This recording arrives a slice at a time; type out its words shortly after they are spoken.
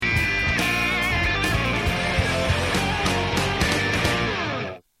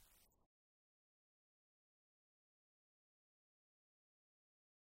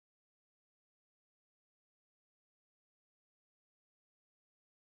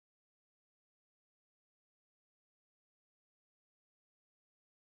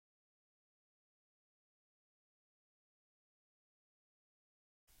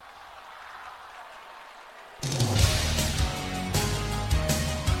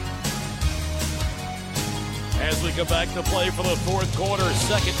As we come back to play for the fourth quarter,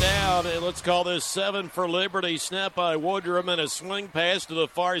 second down, and let's call this 7 for Liberty. Snap by Woodrum and a swing pass to the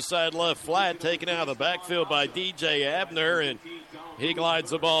far side left flat, taken out of the backfield by DJ Abner, and he glides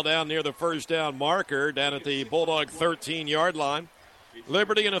the ball down near the first down marker, down at the Bulldog 13-yard line.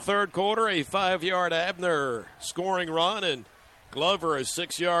 Liberty in the third quarter, a 5-yard Abner scoring run, and Glover a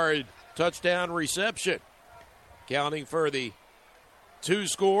 6-yard touchdown reception. Counting for the 2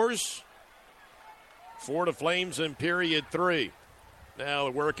 scores for the Flames in period 3. Now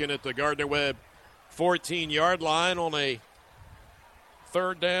working at the Gardner-Webb 14-yard line on a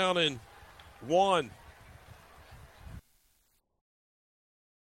 3rd down and 1.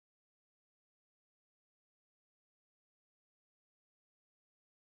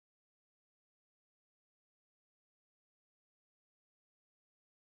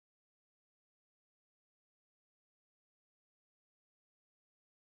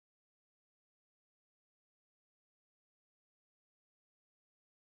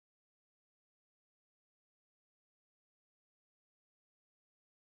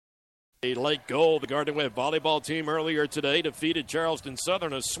 A late goal. The Gardner-Webb volleyball team earlier today defeated Charleston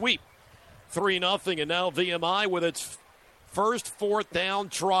Southern, a sweep 3-0, and now VMI with its first 4th down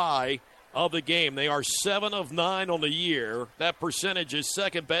try of the game. They are 7 of 9 on the year. That percentage is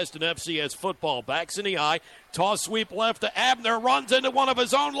second best in FCS football. Backs in the eye. Toss sweep left to Abner. Runs into one of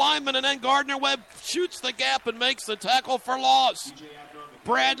his own linemen, and then Gardner-Webb shoots the gap and makes the tackle for loss.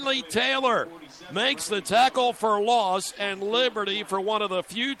 Bradley Taylor makes the tackle for loss, and Liberty, for one of the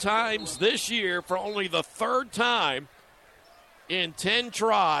few times this year, for only the 3rd time in 10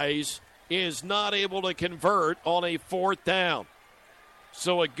 tries, is not able to convert on a 4th down.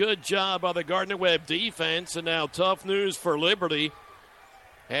 So a good job by the Gardner-Webb defense, and now tough news for Liberty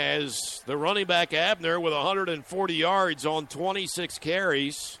as the running back Abner with 140 yards on 26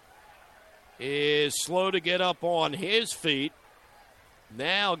 carries is slow to get up on his feet.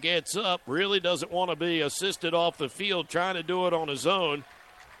 Now gets up, really doesn't want to be assisted off the field, trying to do it on his own.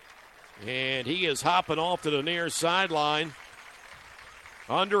 And he is hopping off to the near sideline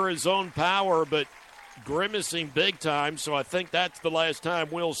under his own power, but grimacing big time. So I think that's the last time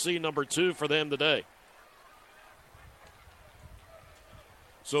we'll see number 2 for them today.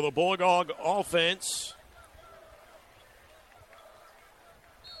 So the Bulldog offense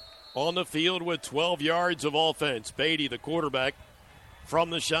on the field with 12 yards of offense. Beatty, the quarterback,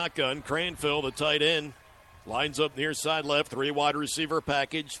 from the shotgun. Cranfield, the tight end, lines up near side left, 3 wide receiver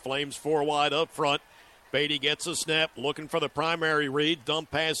package. Flames 4 wide up front. Beatty gets a snap, looking for the primary read.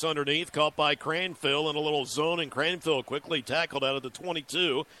 Dump pass underneath, caught by Cranfield in a little zone, and Cranfield quickly tackled out of the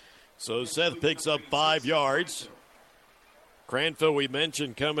 22. So Seth picks up 5 yards. Cranfield, we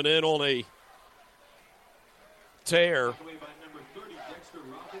mentioned, coming in on a tear.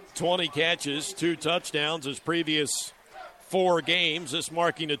 20 catches, 2 touchdowns his previous 4 games. This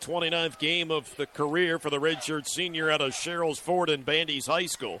marking the 29th game of the career for the redshirt senior out of Sherrills Ford and Bandy's High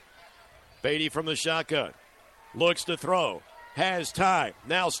School. Beatty from the shotgun. Looks to throw. Has time.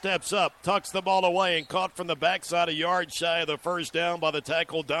 Now steps up. Tucks the ball away and caught from the backside, a yard shy of the first down by the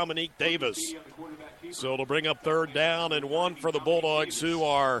tackle, Dominique Davis. So it'll bring up 3rd down and 1 for the Bulldogs, who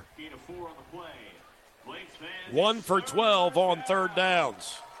are 1 for 12 on 3rd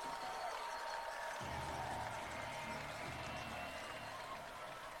downs.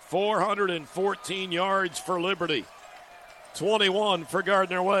 414 yards for Liberty. 21 for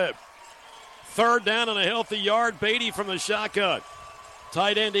Gardner-Webb. 3rd down and a healthy yard. Beatty from the shotgun.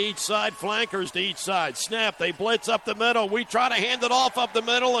 Tight end to each side, flankers to each side. Snap, they blitz up the middle. We try to hand it off up the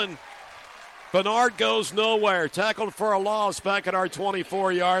middle, and Bernard goes nowhere. Tackled for a loss back at our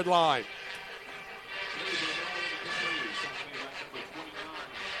 24-yard line.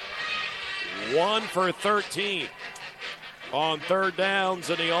 One for 13 on 3rd downs,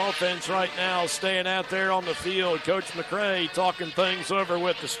 and the offense right now staying out there on the field. Coach McCray talking things over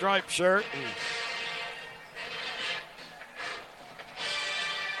with the striped shirt.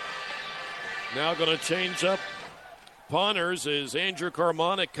 Now going to change up punters as Andrew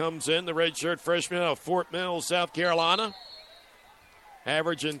Carmonic comes in, the redshirt freshman out of Fort Mill, South Carolina,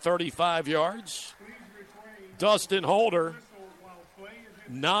 averaging 35 yards. Dustin Holder,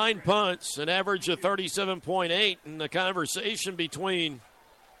 9 punts, an average of 37.8, and the conversation between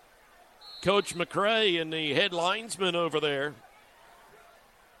Coach McCray and the head linesman over there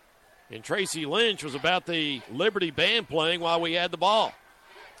and Tracy Lynch was about the Liberty band playing while we had the ball.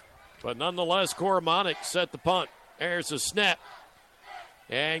 But nonetheless, Coromonic set the punt. There's a snap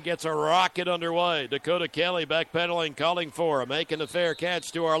and gets a rocket underway. Dakota Kelly backpedaling, calling for, making a fair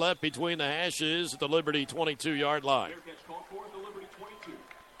catch to our left between the hashes at the Liberty 22-yard line.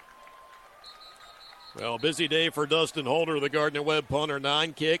 Well, busy day for Dustin Holder, the Gardner-Webb punter.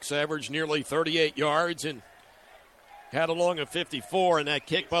 9 kicks, averaged nearly 38 yards, and had along a 54. And that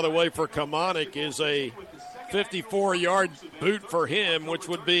kick, by the way, for Kamonic is a 54-yard boot for him, which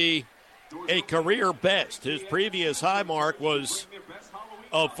would be a career best. His previous high mark was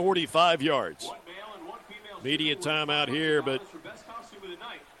of 45 yards. Media timeout here, but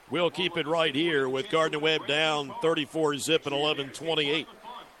we'll keep it right here with Gardner-Webb down 34-zip and 11-28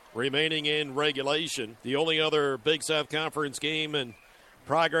 remaining in regulation. The only other Big South Conference game in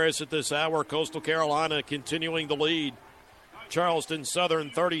progress at this hour, Coastal Carolina continuing the lead. Charleston Southern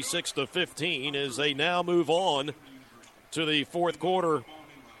 36-15 as they now move on to the fourth quarter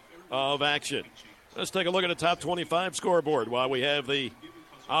of action. Let's take a look at the top 25 scoreboard while we have the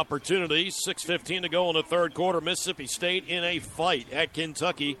opportunity. 6:15 to go in the third quarter. Mississippi State in a fight at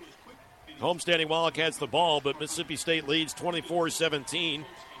Kentucky. Homestanding Wildcats the ball, but Mississippi State leads 24-17.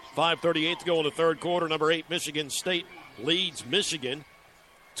 5:38 to go in the third quarter. Number 8 Michigan State leads Michigan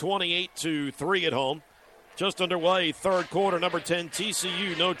 28-3 at home. Just underway, third quarter. Number 10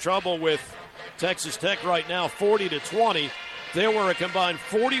 TCU, no trouble with Texas Tech right now, 40-20. There were a combined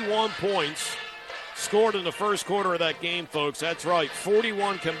 41 points scored in the first quarter of that game, folks. That's right,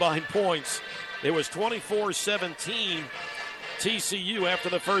 41 combined points. It was 24-17 TCU after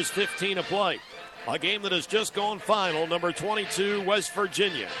the first 15 of play. A game that has just gone final. Number 22, West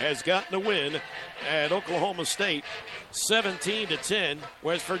Virginia, has gotten a win at Oklahoma State, 17-10.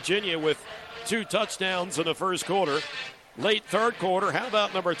 West Virginia with 2 touchdowns in the first quarter. Late third quarter, how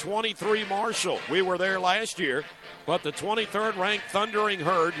about number 23, Marshall? We were there last year, but the 23rd ranked Thundering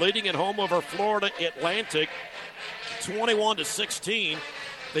Herd leading at home over Florida Atlantic, 21-16.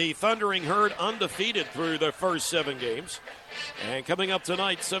 The Thundering Herd undefeated through their first 7 games. And coming up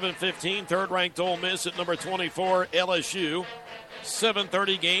tonight, 7:15, third-ranked Ole Miss at number 24, LSU.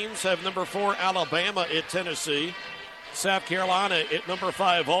 7:30 games have number 4, Alabama at Tennessee. South Carolina at number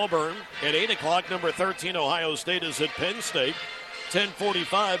 5, Auburn. At 8 o'clock, number 13, Ohio State is at Penn State.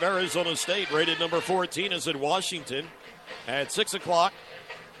 10:45, Arizona State, rated number 14, is at Washington. At 6 o'clock,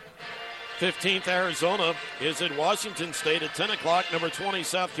 15th Arizona is at Washington State. At 10 o'clock, number 20,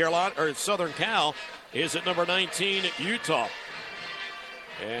 South Carolina, or Southern Cal, is at number 19, Utah.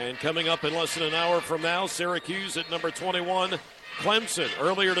 And coming up in less than an hour from now, Syracuse at number 21, Clemson.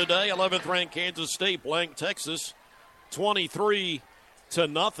 Earlier today, 11th ranked Kansas State blanked Texas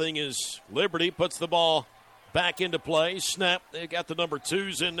 23-0 as Liberty puts the ball back into play. Snap, they got the number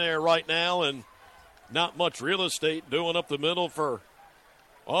 2s in there right now, and not much real estate doing up the middle for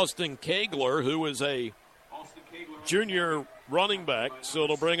Austin Kegler, who is a junior running back. So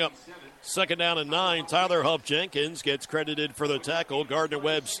it'll bring up second down and 9. Tyler Huff Jenkins gets credited for the tackle.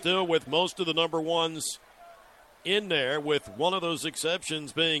 Gardner-Webb still with most of the number 1s in there, with one of those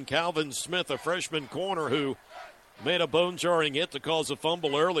exceptions being Calvin Smith, a freshman corner who made a bone-jarring hit to cause a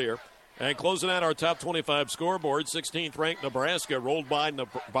fumble earlier. And closing out our top 25 scoreboard, 16th ranked Nebraska rolled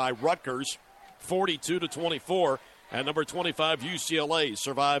by Rutgers 42-24. And number 25 UCLA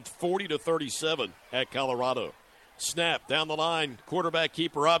survived 40-37 at Colorado. Snap down the line, quarterback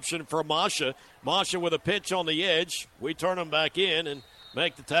keeper option for Masha. Masha with a pitch on the edge. We turn him back in and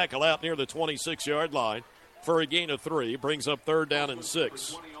make the tackle out near the 26-yard line for a gain of 3. Brings up third down and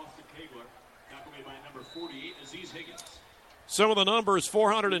 6. Some of the numbers,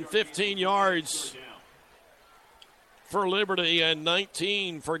 415 yards for Liberty and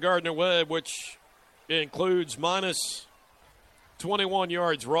 19 for Gardner-Webb, which includes minus 21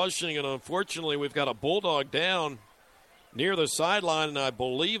 yards rushing. And unfortunately, we've got a Bulldog down near the sideline, and I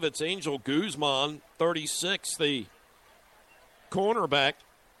believe it's Angel Guzman, 36, the cornerback.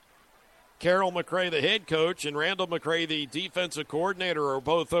 Carol McRae, the head coach, and Randall McRae, the defensive coordinator, are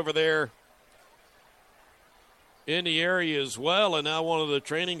both over there in the area as well. And now one of the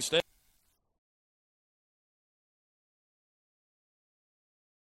training staff.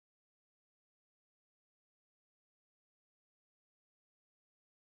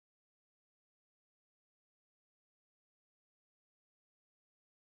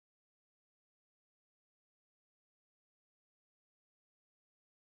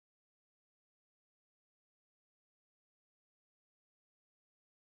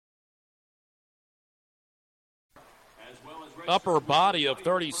 Upper body of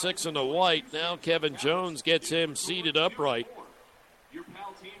 36 in the white. Now Kevin Jones gets him seated upright,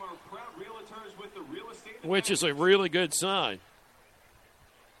 which is a really good sign.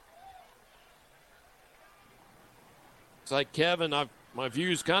 It's like Kevin, my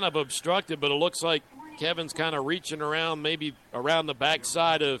view's kind of obstructed, but it looks like Kevin's kind of reaching around, maybe around the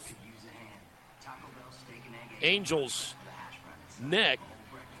backside of Angel's neck.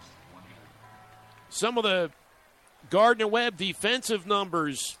 Some of the Gardner-Webb defensive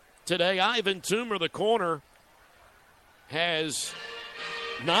numbers today. Ivan Toomer, the corner, has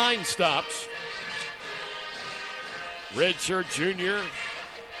 9 stops. Redshirt junior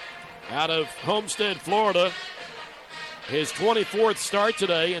out of Homestead, Florida. His 24th start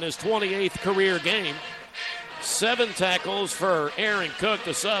today in his 28th career game. 7 tackles for Aaron Cook,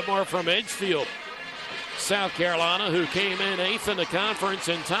 the sophomore from Edgefield, South Carolina, who came in 8th in the conference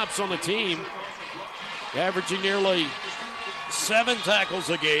and tops on the team, averaging nearly 7 tackles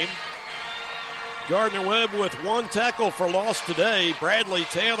a game. Gardner-Webb with 1 tackle for loss today. Bradley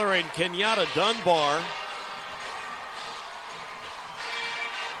Taylor and Kenyatta Dunbar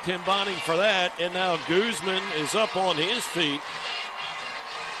combining for that, and now Guzman is up on his feet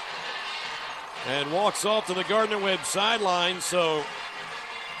and walks off to the Gardner-Webb sideline. So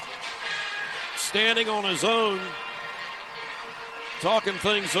standing on his own, talking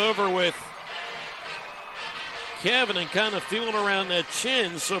things over with Kevin and kind of feeling around that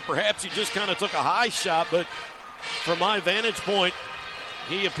chin, so perhaps he just kind of took a high shot, but from my vantage point,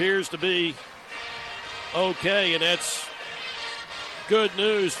 he appears to be okay, and that's good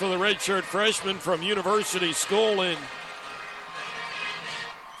news for the redshirt freshman from University School in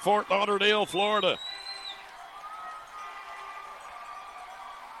Fort Lauderdale, Florida.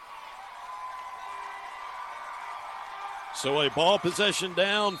 So a ball possession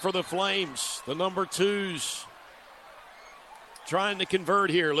down for the Flames. The number 2s trying to convert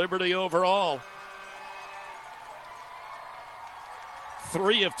here. Liberty overall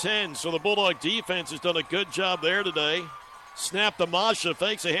 3 of 10. So the Bulldog defense has done a good job there today. Snap to Masha,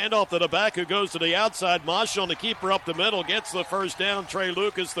 fakes a handoff to the back, who goes to the outside. Masha on the keeper up the middle, gets the first down. Trey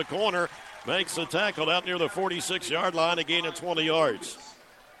Lucas, the corner, makes the tackle out near the 46-yard line, a gain of 20 yards.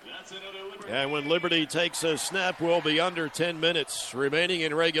 And when Liberty takes a snap, we'll be under 10 minutes remaining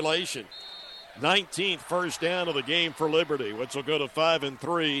in regulation. 19th first down of the game for Liberty, which will go to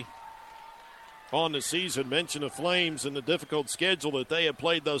 5-3 on the season. Mention of Flames and the difficult schedule that they have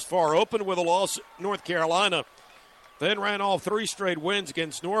played thus far. Opened with a loss at North Carolina, then ran off 3 straight wins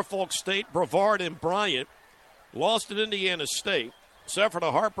against Norfolk State, Brevard, and Bryant. Lost at Indiana State. Suffered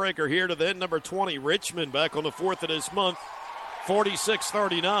a heartbreaker here to then number 20, Richmond, back on the 4th of this month,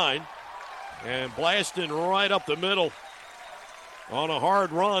 46-39. And blasting right up the middle on a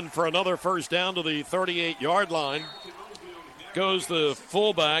hard run for another first down to the 38-yard line. Goes the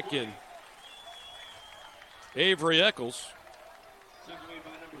fullback and Avery Eccles.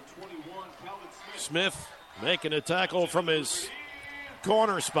 Smith making a tackle from his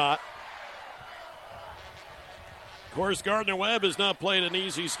corner spot. Of course, Gardner-Webb has not played an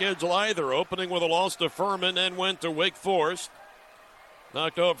easy schedule either, opening with a loss to Furman, then went to Wake Forest.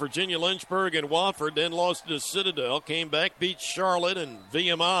 Knocked out Virginia Lynchburg and Wofford, then lost to Citadel, came back, beat Charlotte and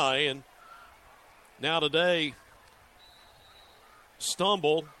VMI, and now today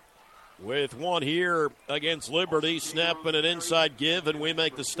stumble with one here against Liberty, snapping an inside give, and we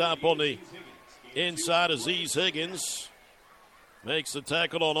make the stop on the inside. Aziz Higgins makes the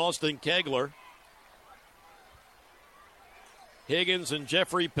tackle on Austin Kegler. Higgins and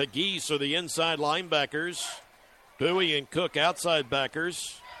Jeffrey Pegues are the inside linebackers. Bowie and Cook outside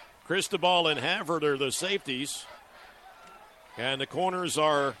backers. Cristobal and Havard are the safeties. And the corners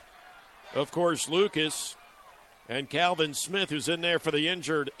are, of course, Lucas and Calvin Smith, who's in there for the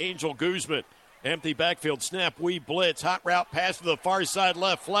injured Angel Guzman. Empty backfield snap, we blitz. Hot route pass to the far side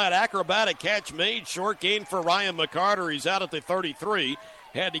left flat. Acrobatic catch made. Short gain for Ryan McCarter. He's out at the 33.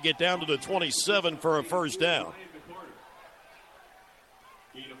 Had to get down to the 27 for a first down.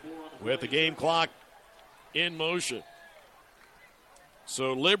 With the game clock in motion.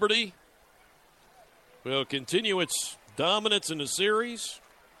 So Liberty will continue its dominance in the series.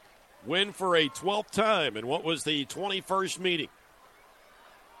 Win for a 12th time in what was the 21st meeting.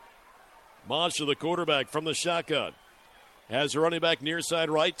 Masha, the quarterback, from the shotgun. Has a running back near side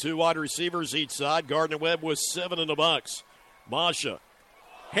right, 2 wide receivers each side. Gardner-Webb with 7 in the box. Masha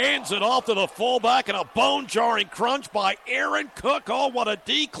hands it off to the fullback, and a bone-jarring crunch by Aaron Cook. Oh, what a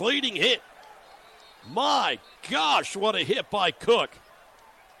decleating hit. My gosh, what a hit by Cook.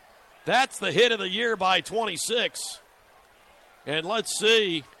 That's the hit of the year by 26. And let's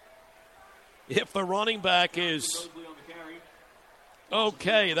see if the running back is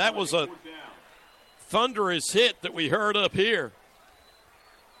okay. That was a thunderous hit that we heard up here.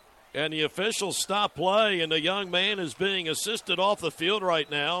 And the officials stop play, and the young man is being assisted off the field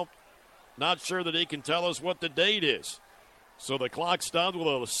right now. Not sure that he can tell us what the date is. So the clock stopped with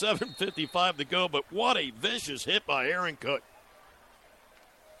a 7:55 to go, but what a vicious hit by Aaron Cook.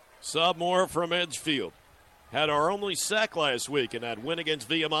 Sophomore from Edgefield. Had our only sack last week in that win against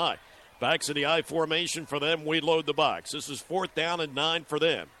VMI. Backs in the I formation for them. We load the box. This is 4th down and 9 for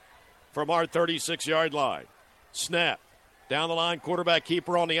them from our 36-yard line. Snap. Down the line, quarterback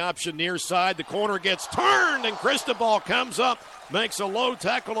keeper on the option near side. The corner gets turned, and Cristobal comes up, makes a low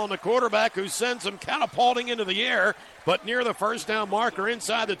tackle on the quarterback, who sends him catapulting into the air, but near the first down marker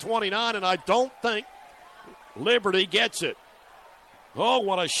inside the 29, and I don't think Liberty gets it. Oh,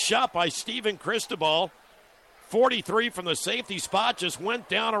 what a shot by Stephen Cristobal. 43 from the safety spot, just went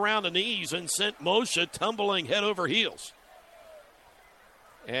down around the knees and sent Moshe tumbling head over heels.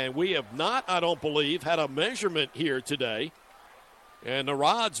 And we have not, I don't believe, had a measurement here today. And the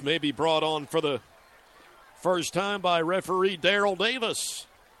rods may be brought on for the first time by referee Darrell Davis.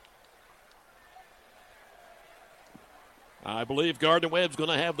 I believe Gardner-Webb's going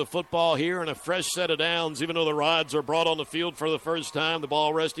to have the football here and a fresh set of downs, even though the rods are brought on the field for the first time. The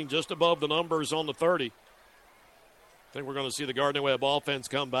ball resting just above the numbers on the 30. I think we're going to see the Gardner-Webb offense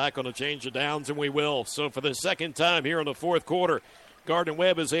come back on a change of downs, and we will. So for the second time here in the fourth quarter,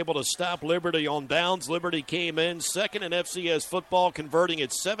 Gardner-Webb is able to stop Liberty on downs. Liberty came in second in FCS football, converting at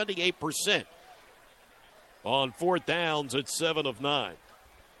 78%. On 4th downs at 7 of 9.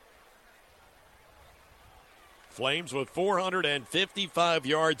 Flames with 455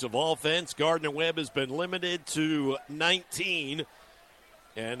 yards of offense. Gardner-Webb has been limited to 19.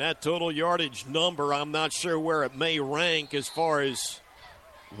 And that total yardage number, I'm not sure where it may rank as far as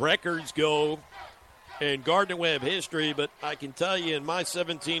records go in Gardner-Webb history, but I can tell you in my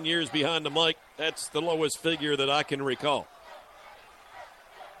 17 years behind the mic, that's the lowest figure that I can recall.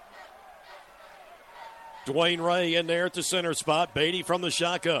 Dwayne Ray in there at the center spot. Beatty from the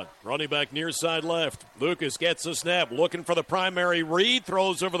shotgun. Running back near side left. Lucas gets the snap. Looking for the primary read.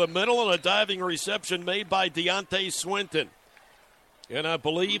 Throws over the middle, and a diving reception made by Deontay Swinton. And I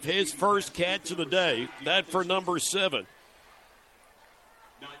believe his first catch of the day. That for number 7.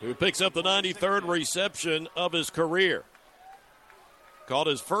 Who picks up the 93rd reception of his career. Caught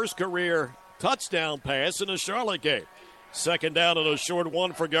his first career touchdown pass in a Charlotte game. Second down and a short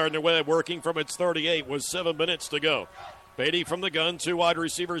one for Gardner-Webb, working from its 38 with 7 minutes to go. Beatty from the gun, 2 wide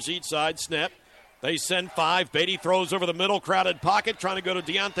receivers each side. Snap. They send 5. Beatty throws over the middle, crowded pocket, trying to go to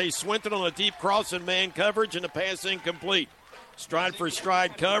Deontay Swinton on a deep cross and man coverage, and the pass incomplete. Stride for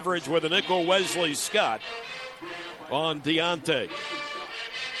stride coverage with a nickel Wesley Scott on Deontay.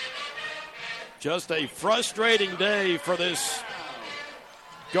 Just a frustrating day for this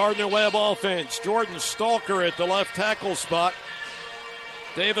Gardner-Webb offense. Jordan Stalker at the left tackle spot.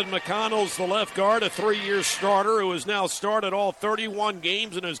 David McConnell's the left guard, a 3-year starter who has now started all 31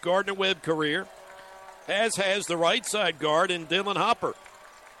 games in his Gardner-Webb career, as has the right side guard in Dylan Hopper.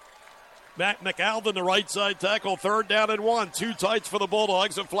 Matt McAlvin, the right side tackle, 3rd down and 1. 2 tights for the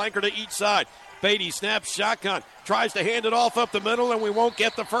Bulldogs, a flanker to each side. Beatty snaps shotgun, tries to hand it off up the middle, and we won't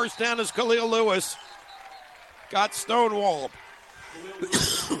get the first down as Khalil Lewis got stonewalled.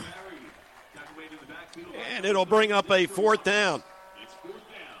 And it'll bring up a 4th down.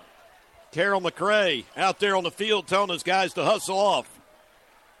 Carroll McRae out there on the field telling his guys to hustle off.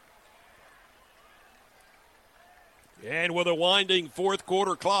 And with a winding fourth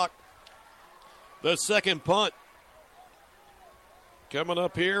quarter clock, the second punt coming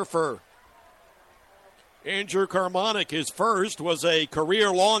up here for Andrew Carmonic. His first was a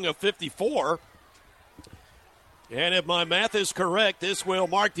career long of 54. And if my math is correct, this will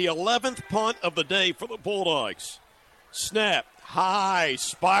mark the 11th punt of the day for the Bulldogs. Snap, high,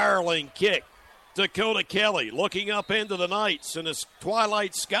 spiraling kick. Dakota Kelly looking up into the nights in this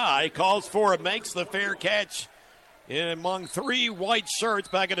twilight sky, calls for and makes the fair catch in among 3 white shirts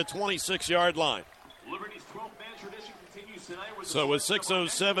back at the 26-yard line. So with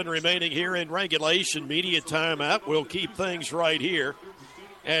 6:07 remaining here in regulation, media timeout, we'll keep things right here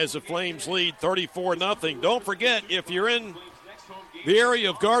as the Flames lead 34-0. Don't forget, if you're in the area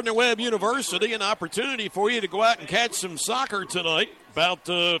of Gardner-Webb University, an opportunity for you to go out and catch some soccer tonight. About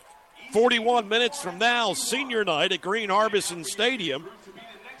 41 minutes from now, senior night at Green Harbison Stadium,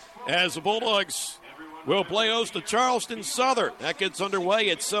 as the Bulldogs will play host to Charleston Southern. That gets underway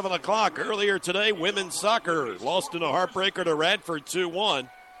at 7 o'clock. Earlier today, women's soccer lost in a heartbreaker to Radford 2-1.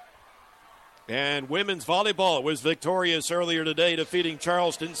 And women's volleyball was victorious earlier today, defeating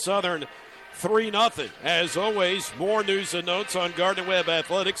Charleston Southern 3-0. As always, more news and notes on Gardner-Webb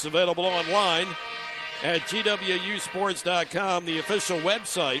Athletics available online at GWUsports.com, the official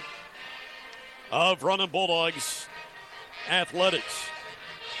website of Running Bulldogs Athletics.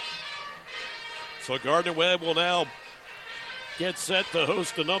 So Gardner-Webb will now get set to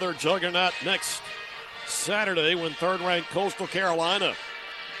host another juggernaut next Saturday when third-ranked Coastal Carolina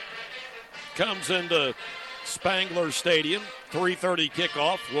comes into Spangler Stadium. 3:30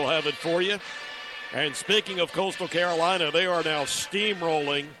 kickoff. We'll have it for you. And speaking of Coastal Carolina, they are now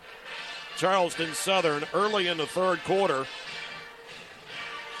steamrolling Charleston Southern early in the third quarter.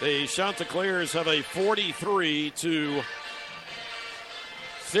 The Chanticleers have a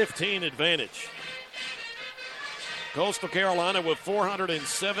 43-15 advantage. Coastal Carolina with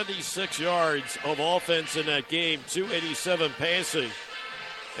 476 yards of offense in that game, 287 passing.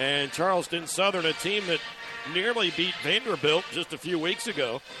 And Charleston Southern, a team that nearly beat Vanderbilt just a few weeks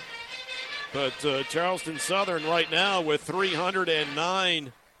ago. But Charleston Southern right now with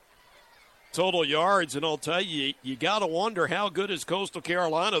 309 total yards. And I'll tell you, you got to wonder how good is Coastal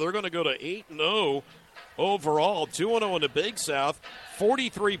Carolina. They're going to go to 8-0 overall, 2-0 in the Big South.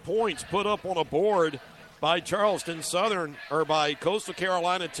 43 points put up on a board by Charleston Southern, or by Coastal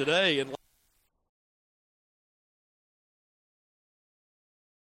Carolina today. And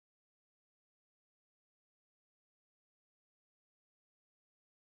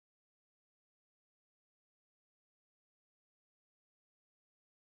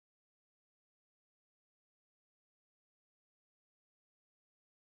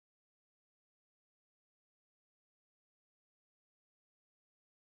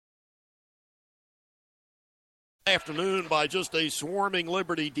afternoon by just a swarming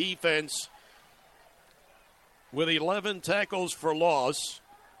Liberty defense with 11 tackles for loss,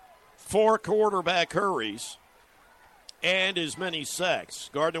 4 quarterback hurries, and as many sacks.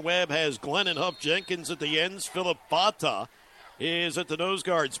 Gardner-Webb has Glenn and Huff Jenkins at the ends. Philip Fata is at the nose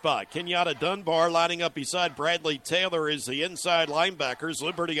guard spot. Kenyatta Dunbar lining up beside Bradley Taylor is the inside linebackers.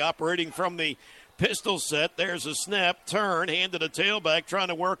 Liberty operating from the pistol set. There's a snap, turn, hand to the tailback, trying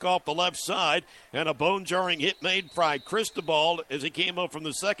to work off the left side, and a bone-jarring hit made by Cristobal as he came up from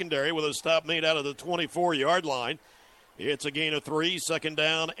the secondary with a stop made out of the 24-yard line. It's a gain of 3, second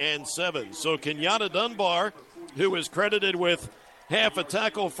down and 7. So Kenyatta Dunbar, who is credited with half a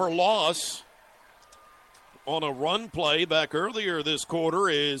tackle for loss on a run play back earlier this quarter,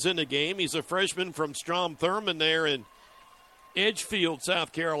 is in the game. He's a freshman from Strom Thurmond there in Edgefield,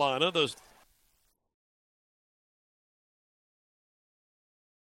 South Carolina. The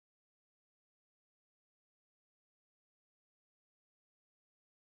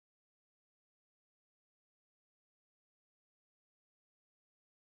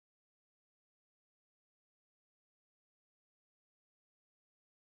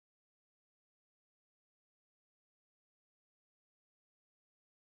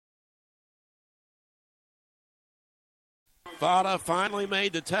Fata finally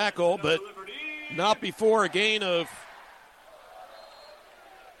made the tackle, but not before a gain of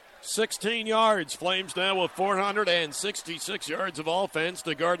 16 yards. Flames now with 466 yards of offense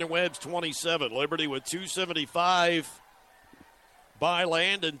to Gardner-Webb's 27. Liberty with 275 by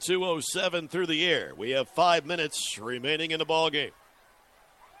land and 207 through the air. We have 5 minutes remaining in the ballgame.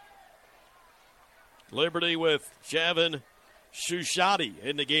 Liberty with Shavin Shushati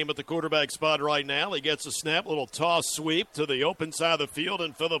in the game at the quarterback spot right now. He gets a snap, little toss sweep to the open side of the field,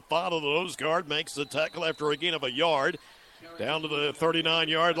 and Philip Fata, the nose guard, makes the tackle after a gain of a yard down to the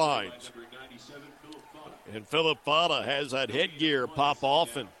 39-yard line. And Philip Fata has that headgear pop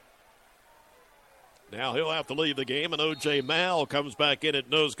off, and now he'll have to leave the game, and O.J. Mal comes back in at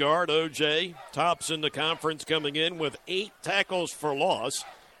nose guard. O.J. tops in the conference, coming in with 8 tackles for loss.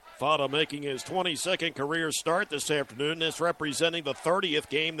 Fata making his 22nd career start this afternoon. This representing the 30th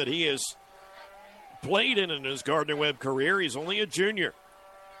game that he has played in his Gardner-Webb career. He's only a junior.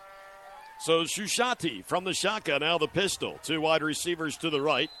 So Shushati from the shotgun, now the pistol. 2 wide receivers to the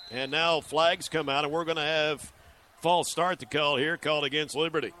right. And now flags come out, and we're going to have false start to call here, called against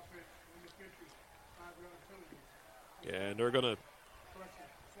Liberty. And they're going to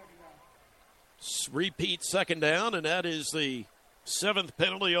repeat second down, and that is the 7th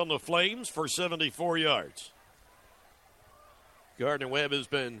penalty on the Flames for 74 yards. Gardner-Webb has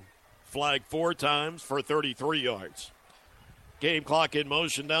been flagged 4 times for 33 yards. Game clock in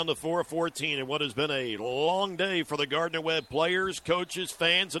motion down to 4:14 in what has been a long day for the Gardner-Webb players, coaches,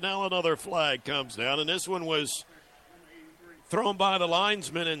 fans, and now another flag comes down, and this one was thrown by the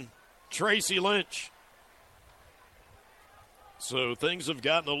linesman and Tracy Lynch. So things have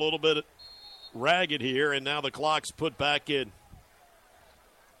gotten a little bit ragged here, and now the clock's put back in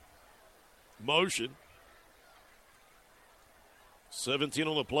motion. 17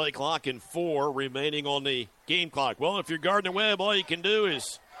 on the play clock and 4 remaining on the game clock. Well, if you're Gardner-Webb, all you can do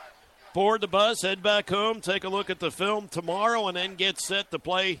is board the bus, head back home, take a look at the film tomorrow, and then get set to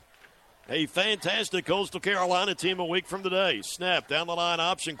play a fantastic Coastal Carolina team a week from today. Snap, down the line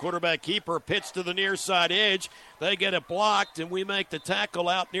option, quarterback keeper, pitch to the near side edge. They get it blocked, and we make the tackle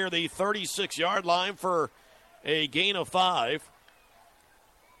out near the 36-yard line for a gain of 5.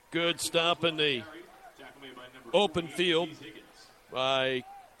 Good stop in the open field by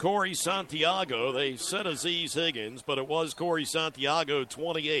Corey Santiago. They said Aziz Higgins, but it was Corey Santiago,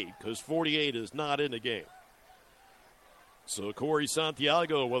 28, because 48 is not in the game. So Corey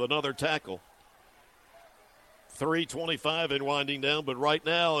Santiago with another tackle. 3:25 and winding down, but right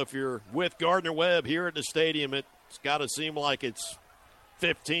now, if you're with Gardner-Webb here at the stadium, it's got to seem like it's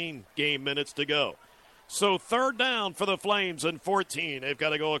 15 game minutes to go. So third down for the Flames and 14. They've got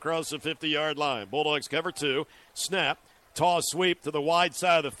to go across the 50-yard line. Bulldogs cover 2. Snap. Toss sweep to the wide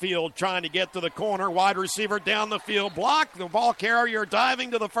side of the field, trying to get to the corner. Wide receiver down the field. Block. The ball carrier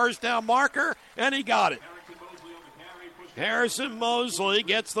diving to the first down marker, and he got it. Harrison Mosley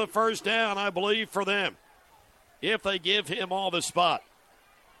gets the first down, I believe, for them, if they give him all the spot.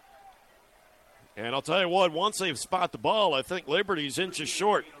 And I'll tell you what, once they spot the ball, I think Liberty's inches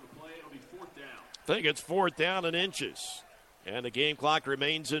short. I think it's 4th down and inches. And the game clock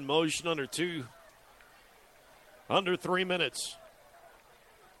remains in motion under 3 minutes.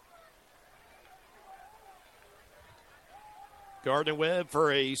 Gardner-Webb,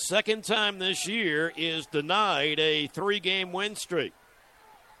 for a second time this year, is denied a 3-game win streak.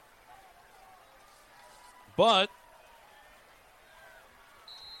 But,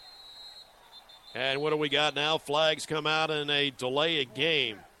 and what do we got now? Flags come out in a delay a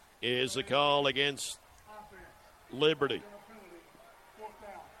game is the call against Liberty.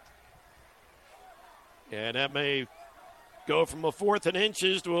 And that may go from a 4th and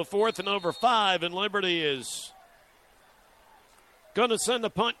inches to a 4th and over 5, and Liberty is going to send a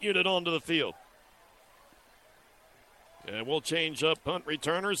punt unit onto the field. And we'll change up punt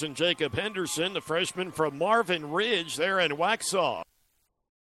returners, and Jacob Henderson, the freshman from Marvin Ridge there in Waxhaw.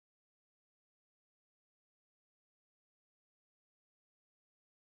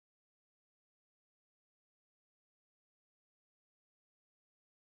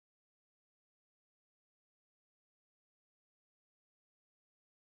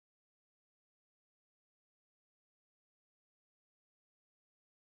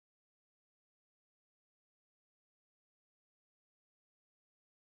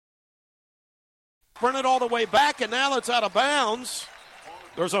 Run it all the way back, and now it's out of bounds.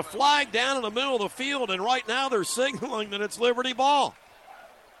 There's a flag down in the middle of the field, and right now they're signaling that it's Liberty ball.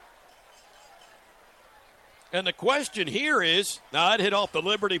 And the question here is, now it hit off the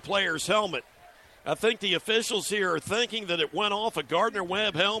Liberty player's helmet. I think the officials here are thinking that it went off a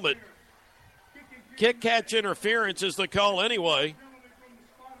Gardner-Webb helmet. Kick-catch interference is the call anyway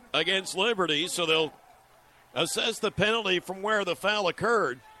against Liberty, so they'll assess the penalty from where the foul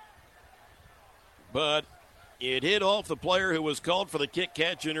occurred. But it hit off the player who was called for the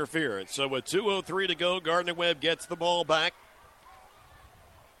kick-catch interference. So with 2:03 to go, Gardner-Webb gets the ball back.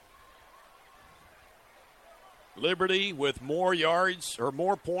 Liberty with more yards or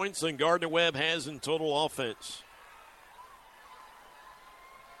more points than Gardner-Webb has in total offense.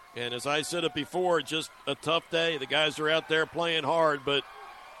 And as I said it before, just a tough day. The guys are out there playing hard, but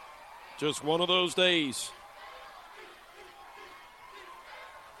just one of those days.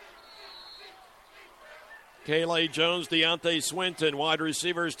 Kalei Jones, Deontay Swinton, wide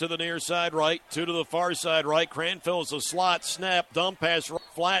receivers to the near side right, 2 to the far side right. Cranfill's a slot, snap, dump pass,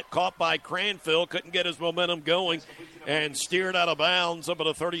 flat, caught by Cranfill, couldn't get his momentum going, and steered out of bounds up at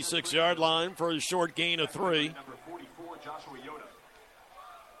the 36-yard line for a short gain of 3.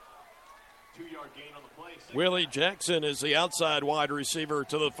 Willie Jackson is the outside wide receiver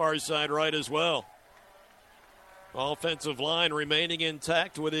to the far side right as well. Offensive line remaining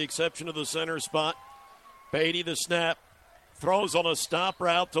intact with the exception of the center spot. Beatty the snap, throws on a stop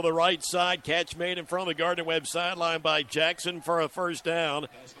route to the right side. Catch made in front of the Gardner-Webb sideline by Jackson for a first down.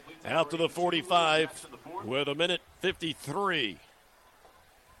 Out to the 45 with 1:53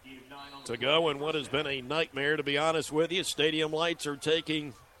 to go in what has been a nightmare, to be honest with you. Stadium lights are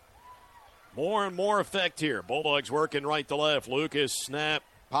taking more and more effect here. Bulldogs working right to left. Lucas, snap,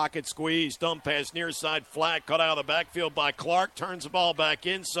 pocket squeeze, dump pass near side, flat, cut out of the backfield by Clark. Turns the ball back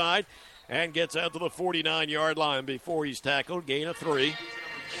inside and gets out to the 49-yard line before he's tackled. Gain of 3.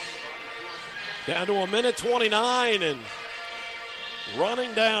 Down to 1:29 and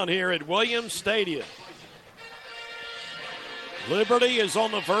running down here at Williams Stadium. Liberty is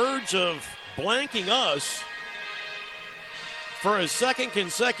on the verge of blanking us for his second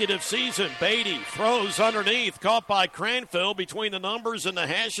consecutive season. Beatty throws underneath, caught by Cranfill between the numbers and the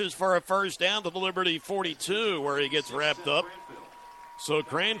hashes for a first down to the Liberty 42, where he gets wrapped up. So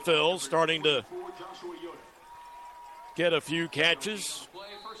Cranfill starting to get a few catches.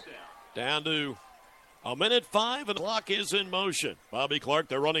 Down to A minute 5, and the clock is in motion. Bobby Clark,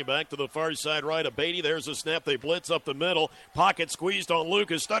 the running back, to the far side right of Beatty. There's a snap. They blitz up the middle. Pocket squeezed on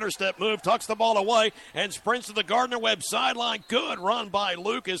Lucas. Stutter step move, tucks the ball away, and sprints to the Gardner-Webb sideline. Good run by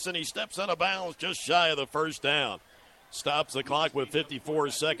Lucas, and he steps out of bounds just shy of the first down. Stops the clock with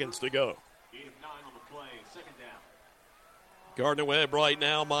 54 seconds to go. Gardner-Webb right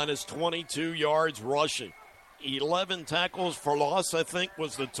now minus 22 yards rushing. 11 tackles for loss, I think,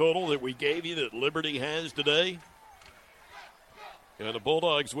 was the total that we gave you that Liberty has today. And the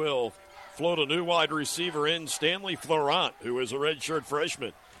Bulldogs will float a new wide receiver in, Stanley Florent, who is a redshirt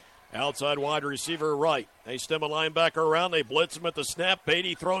freshman. Outside wide receiver right. They stem a linebacker around. They blitz him at the snap.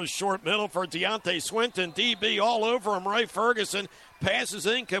 Beatty throws short middle for Deontay Swinton. DB all over him. Ray Ferguson passes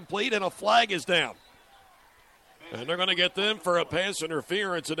incomplete, and a flag is down. And they're going to get them for a pass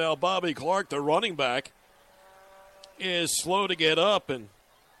interference. And now Bobby Clark, the running back, is slow to get up and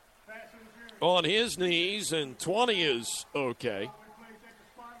on his knees, and 20 is okay.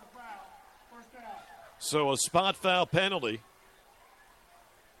 So a spot foul penalty.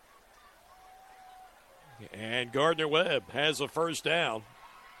 And Gardner-Webb has a first down.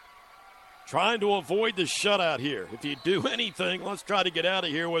 Trying to avoid the shutout here. If you do anything, let's try to get out of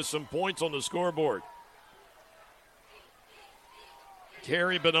here with some points on the scoreboard.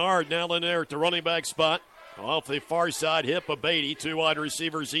 Kerry Bernard now in there at the running back spot. Off the far side hip of Beatty, 2 wide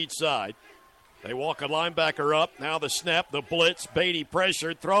receivers each side. They walk a linebacker up. Now the snap, the blitz. Beatty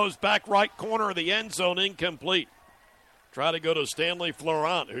pressured, throws back right corner of the end zone, incomplete. Try to go to Stanley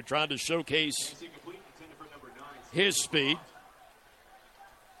Florent, who tried to showcase his speed.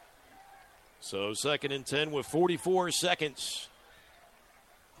 So 2nd and 10 with 44 seconds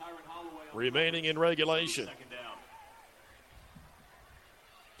remaining in regulation.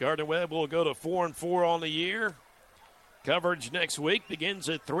 Gardner-Webb will go to 4-4 on the year. Coverage next week begins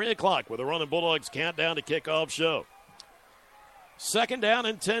at 3 o'clock with a Running Bulldogs countdown to kickoff show. 2nd down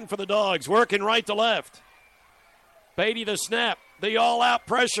and 10 for the Dogs, working right to left. Beatty the snap, the all-out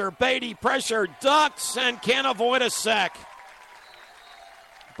pressure. Beatty pressure, ducks, and can't avoid a sack.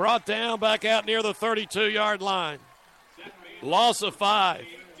 Brought down back out near the 32-yard line. Loss of 5.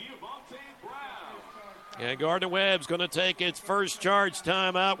 And Gardner-Webb's going to take its first charge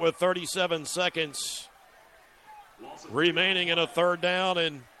timeout with 37 seconds remaining in a 3rd down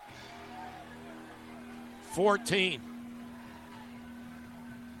and 14.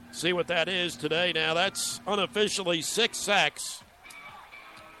 See what that is today. Now that's unofficially 6 sacks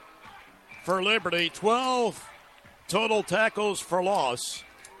for Liberty, 12 total tackles for loss,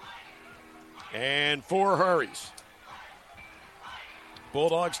 and 4 hurries.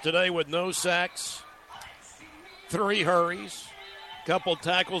 Bulldogs today with no sacks, 3 hurries, couple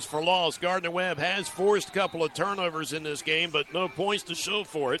tackles for loss. Gardner-Webb has forced a couple of turnovers in this game, but no points to show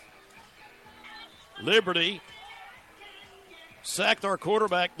for it. Liberty sacked our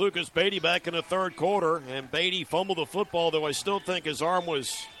quarterback, Lucas Beatty, back in the 3rd quarter, and Beatty fumbled the football, though I still think his arm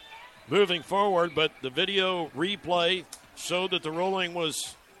was moving forward, but the video replay showed that the ruling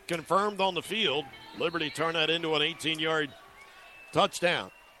was confirmed on the field. Liberty turned that into an 18-yard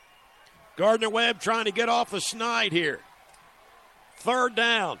touchdown. Gardner-Webb trying to get off the schneid here. 3rd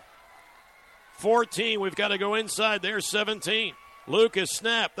down. 14. We've got to go inside there. 17. Lucas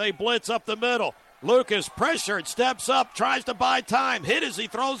snap. They blitz up the middle. Lucas pressured, steps up, tries to buy time. Hit as he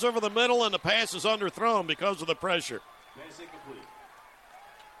throws over the middle, and the pass is underthrown because of the pressure.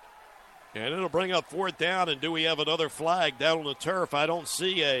 And it'll bring up 4th down, and do we have another flag down on the turf? I don't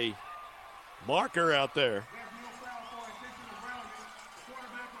see a marker out there.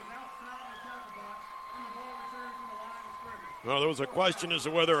 Well, there was a question as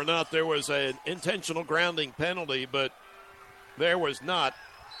to whether or not there was an intentional grounding penalty, but there was not.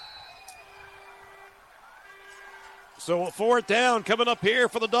 So a 4th down coming up here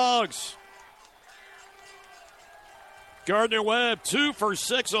for the Dogs. Gardner-Webb 2 for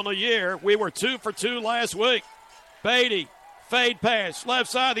 6 on the year. We were 2 for 2 last week. Beatty, fade pass,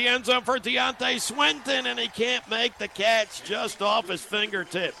 left side of the end zone for Deontay Swinton, and he can't make the catch, just off his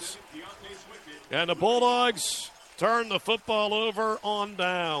fingertips. And the Bulldogs turn the football over on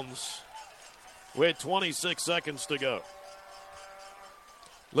downs with 26 seconds to go.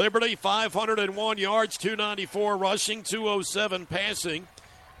 Liberty, 501 yards, 294 rushing, 207 passing.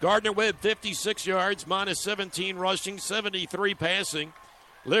 Gardner-Webb, 56 yards, minus 17 rushing, 73 passing.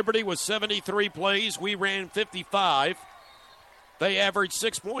 Liberty was 73 plays. We ran 55. They averaged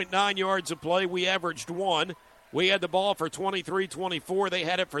 6.9 yards a play. We averaged 1. We had the ball for 23-24. They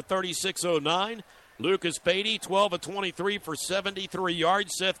had it for 36-09. Lucas Beatty, 12 of 23 for 73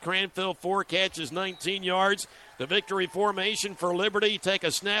 yards. Seth Cranfield, 4 catches, 19 yards. The victory formation for Liberty. Take a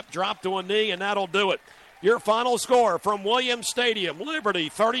snap, drop to a knee, and that'll do it. Your final score from Williams Stadium, Liberty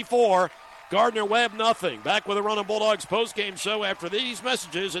 34, Gardner-Webb nothing. Back with a Running Bulldogs postgame show after these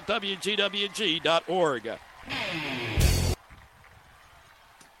messages at WGWG.org.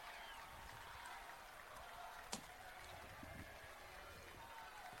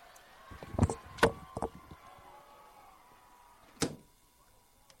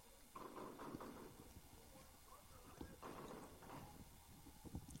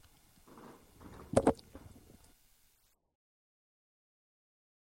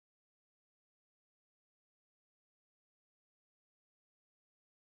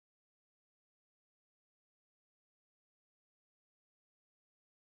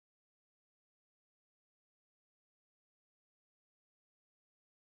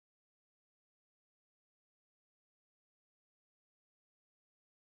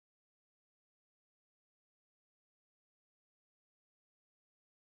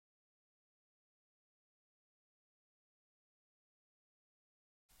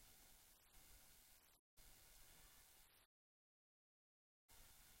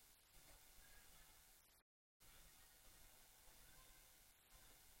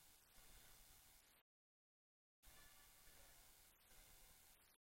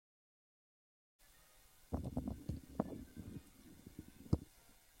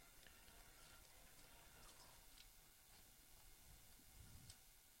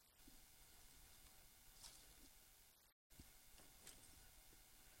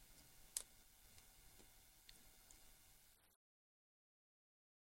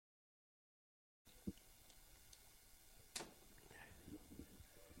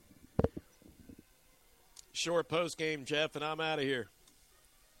 Short post game, Jeff, and I'm out of here.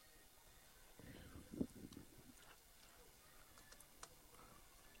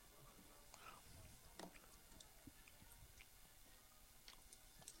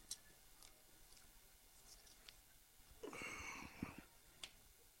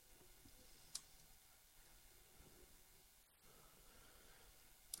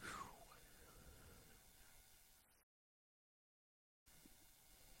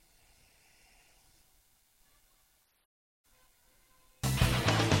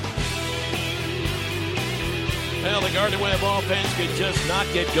 Well, the Gardner-Webb offense could just not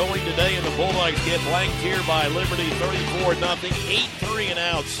get going today, and the Bulldogs get blanked here by Liberty 34-0. 8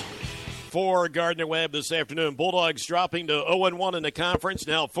 3-and-outs for Gardner-Webb this afternoon. Bulldogs dropping to 0-1 in the conference,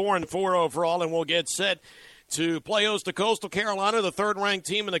 now 4-4 overall, and will get set to play host to Coastal Carolina, the third-ranked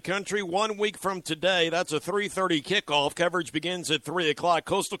team in the country, 1 week from today. That's a 3:30 kickoff. Coverage begins at 3 o'clock.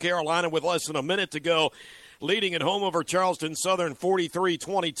 Coastal Carolina with less than a minute to go, leading at home over Charleston Southern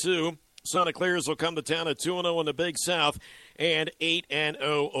 43-22. Santa Clara's will come to town at 2-0 in the Big South and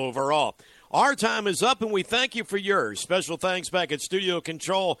 8-0 overall. Our time is up, and we thank you for yours. Special thanks back at Studio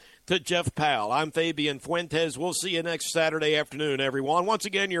Control to Jeff Powell. I'm Fabian Fuentes. We'll see you next Saturday afternoon, everyone. Once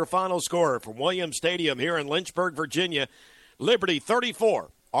again, your final score from Williams Stadium here in Lynchburg, Virginia. Liberty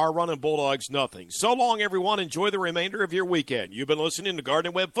 34, our Running Bulldogs nothing. So long, everyone. Enjoy the remainder of your weekend. You've been listening to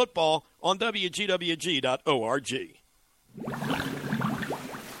Gardner-Webb Football on WGWG.org.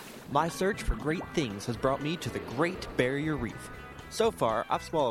 My search for great things has brought me to the Great Barrier Reef. So far, I've swallowed